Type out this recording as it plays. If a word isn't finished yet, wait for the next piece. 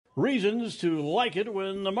Reasons to like it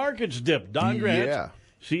when the markets dip. Don Grant, Yeah.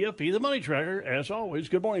 CFP, the money tracker, as always.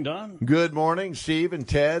 Good morning, Don. Good morning, Steve and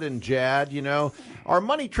Ted and Jad. You know, our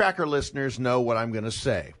money tracker listeners know what I'm going to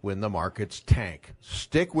say when the markets tank.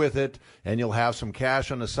 Stick with it, and you'll have some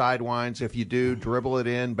cash on the sidelines. If you do, dribble it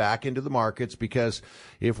in back into the markets, because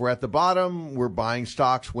if we're at the bottom, we're buying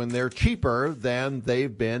stocks when they're cheaper than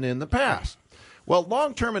they've been in the past. Well,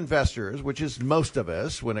 long-term investors, which is most of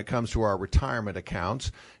us when it comes to our retirement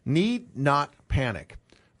accounts, need not panic.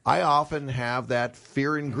 I often have that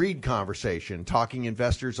fear and greed conversation, talking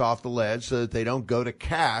investors off the ledge so that they don't go to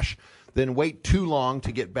cash, then wait too long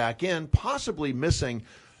to get back in, possibly missing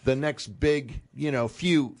the next big,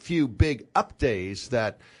 few big up days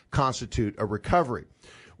that constitute a recovery.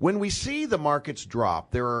 When we see the markets drop,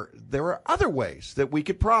 there are other ways that we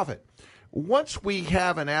could profit. Once we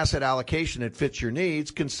have an asset allocation that fits your needs,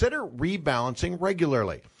 consider rebalancing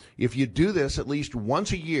regularly. If you do this at least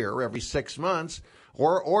once a year, every 6 months,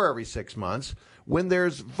 or every 6 months, when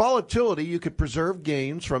there's volatility, you could preserve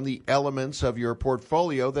gains from the elements of your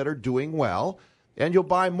portfolio that are doing well, and you'll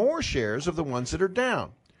buy more shares of the ones that are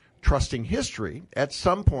down. Trusting history, at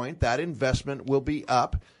some point that investment will be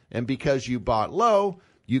up, and because you bought low,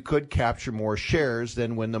 you could capture more shares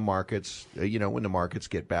than when the markets,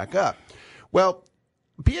 get back up. Well,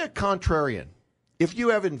 be a contrarian. If you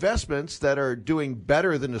have investments that are doing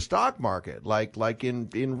better than the stock market, like in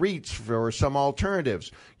REITs or some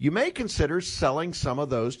alternatives, you may consider selling some of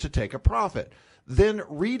those to take a profit. Then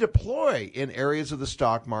redeploy in areas of the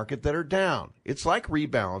stock market that are down. It's like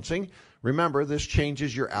rebalancing. Remember, this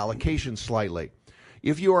changes your allocation slightly.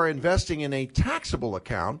 If you are investing in a taxable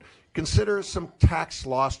account, consider some tax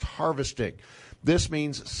loss harvesting. This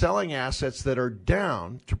means selling assets that are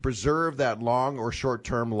down to preserve that long or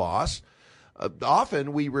short-term loss.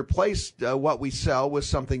 Often we replace what we sell with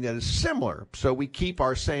something that is similar, so we keep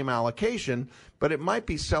our same allocation, but it might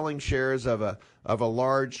be selling shares of a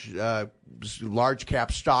large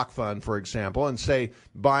cap stock fund, for example, and say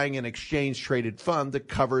buying an exchange traded fund that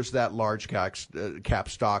covers that large cap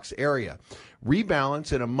stocks area.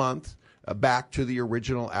 Rebalance in a month back to the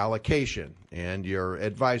original allocation, and your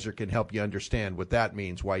advisor can help you understand what that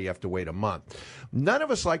means, why you have to wait a month. None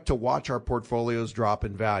of us like to watch our portfolios drop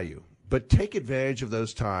in value, but take advantage of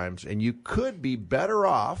those times, and you could be better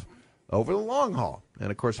off over the long haul.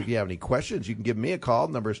 And, of course, if you have any questions, you can give me a call.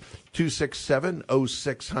 The number is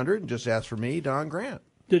 267-0600, and just ask for me, Don Grant.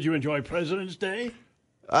 Did you enjoy President's Day?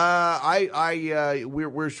 We're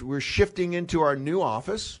shifting into our new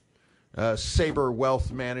office. Saber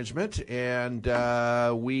Wealth Management, and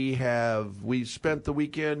we spent the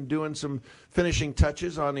weekend doing some finishing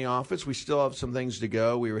touches on the office. We still have some things to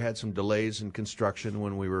go. We had some delays in construction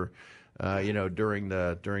when we were, during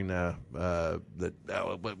the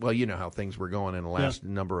well, you know how things were going in the last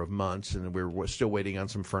number of months, and we're still waiting on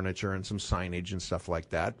some furniture and some signage and stuff like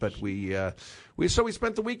that. But we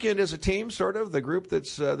spent the weekend as a team, sort of the group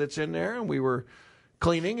that's in there, and we were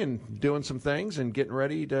cleaning and doing some things and getting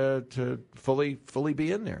ready to fully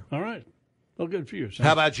be in there. All right. Well, good for you.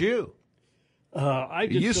 How about you?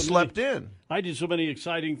 You slept in. I did so many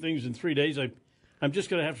exciting things in 3 days. I'm just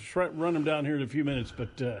going to have to run them down here in a few minutes.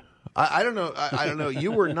 But I don't know. I don't know.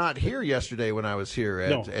 You were not here yesterday when I was here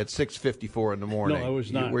at 6:54 in the morning. No, I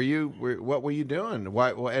was not. What were you doing?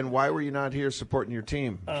 Why were you not here supporting your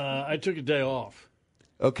team? I took a day off.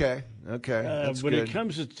 Okay. That's when good. it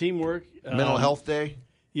comes to teamwork, Mental Health Day.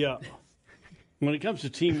 Yeah. When it comes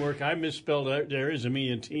to teamwork, I misspelled there is a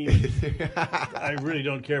me in team. I really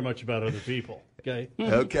don't care much about other people. Okay.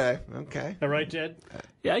 Okay. All right, Ted.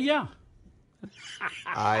 Yeah.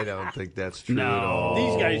 I don't think that's true at No. all.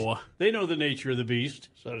 These guys, they know the nature of the beast,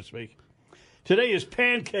 so to speak. Today is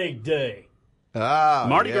Pancake Day.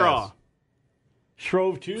 Mardi Gras.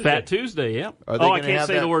 Shrove Tuesday. Fat Tuesday, yeah. Are they I gonna can't have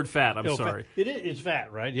say that- the word fat. I'm No, sorry. It's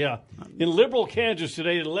fat, right? Yeah. In Liberal, Kansas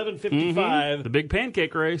today at 11:55. The big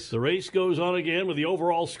pancake race. The race goes on again with the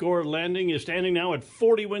overall score landing is standing now at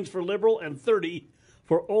 40 wins for Liberal and 30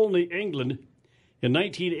 for Olney, England. In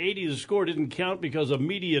 1980, the score didn't count because a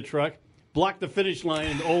media truck blocked the finish line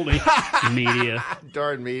in Olney. Media.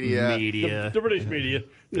 Darn media. The British media.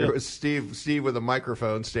 There was Steve with a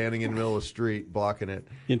microphone standing in the middle of the street blocking it.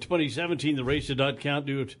 In 2017, the race did not count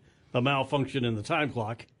due to a malfunction in the time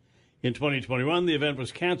clock. In 2021, the event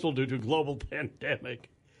was canceled due to global pandemic.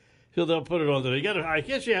 So they'll put it on there. I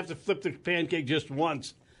guess you have to flip the pancake just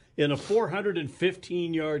once in a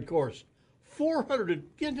 415-yard course. 400.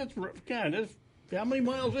 That's how many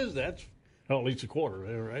miles is that? Oh, at least a quarter,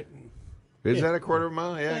 right? Is that a quarter of a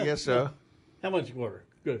mile? Yeah, I guess so. How much a quarter?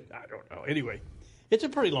 Good. I don't know. Anyway, it's a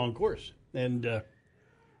pretty long course. And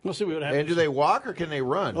We'll see what happens. And do they walk or can they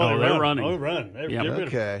run? Oh, they're running. Oh, run. Yep.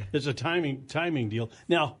 Okay. It's a timing deal.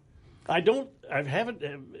 Now, I haven't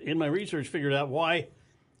in my research figured out why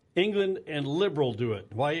England and Liberal do it.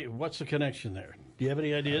 What's the connection there? Do you have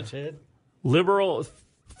any idea, Ted?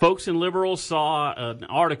 Folks in Liberal saw an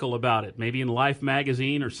article about it, maybe in Life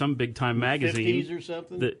magazine or some big-time magazine. 50s or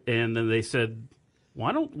something? And then they said,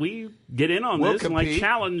 why don't we get in on We'll this and compete.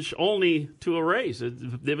 challenge Olney to a race?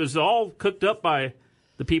 It was all cooked up by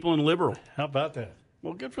the people in Liberal. How about that?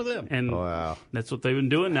 Well, good for them. And Wow. that's what they've been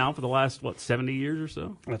doing now for the last, 70 years or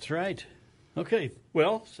so? That's right. Okay.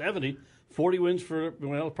 Well, 70. 40 wins for,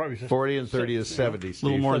 probably 40 and 30 is 70, A little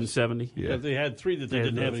Steve. more than 70. Yeah. They had 3 that they Yeah,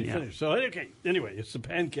 didn't have any yeah. finish. So, okay. Anyway, it's the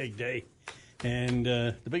Pancake Day. And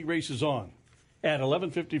the big race is on at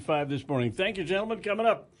 11:55 this morning. Thank you, gentlemen. Coming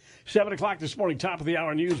up, 7 o'clock this morning, top of the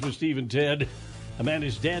hour news with Steve and Ted. A man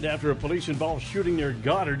is dead after a police-involved shooting near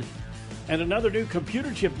Goddard. And another new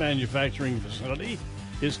computer chip manufacturing facility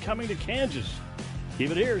is coming to Kansas.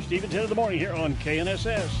 Keep it here. Steve and Ted in the morning here on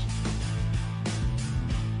KNSS.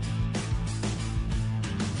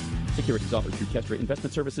 Securities offered through Kestra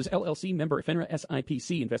Investment Services, LLC, member FINRA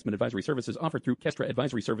SIPC. Investment advisory services offered through Kestra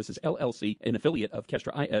Advisory Services, LLC, an affiliate of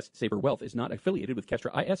Kestra IS. Saber Wealth is not affiliated with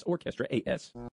Kestra IS or Kestra AS.